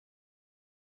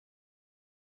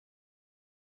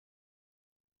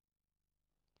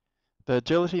The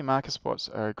agility marker spots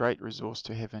are a great resource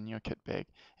to have in your kit bag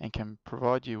and can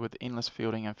provide you with endless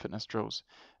fielding and fitness drills.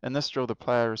 In this drill, the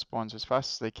player responds as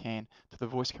fast as they can to the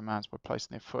voice commands by placing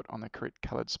their foot on the correct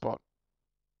coloured spot.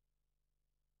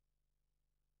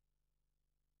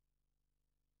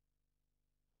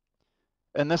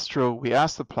 In this drill, we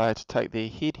ask the player to take their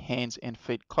head, hands and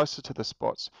feet closer to the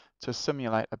spots to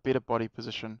simulate a better body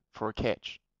position for a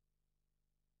catch.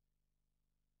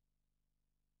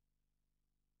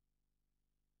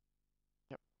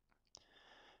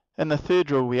 In the third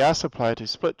drill, we ask the player to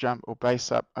split jump or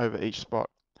base up over each spot.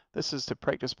 This is to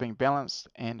practice being balanced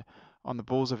and on the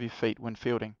balls of your feet when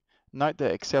fielding. Note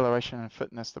the acceleration and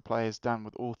fitness the player has done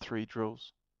with all three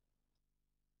drills.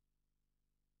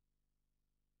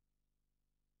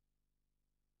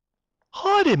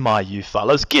 Hi there, my you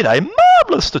fellas. G'day.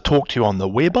 Marvellous to talk to you on the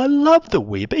web. I love the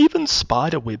web, even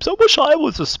spider webs. I wish I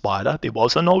was a spider. There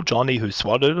was an old Johnny who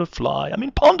swallowed a fly. I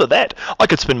mean, ponder that. I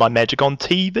could spin my magic on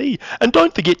TV. And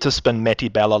don't forget to spin Matty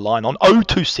Bella line on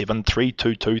 027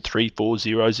 322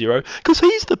 3400, because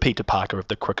he's the Peter Parker of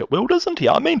the cricket world, isn't he?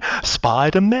 I mean,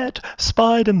 Spider-Matt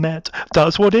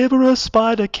does whatever a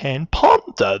spider can.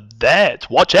 Ponder that.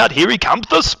 Watch out, here he comes,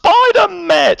 the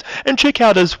Spider-Matt. And check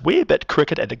out his web at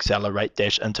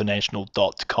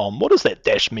cricket@XLR8-international.com. What does that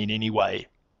dash mean anyway?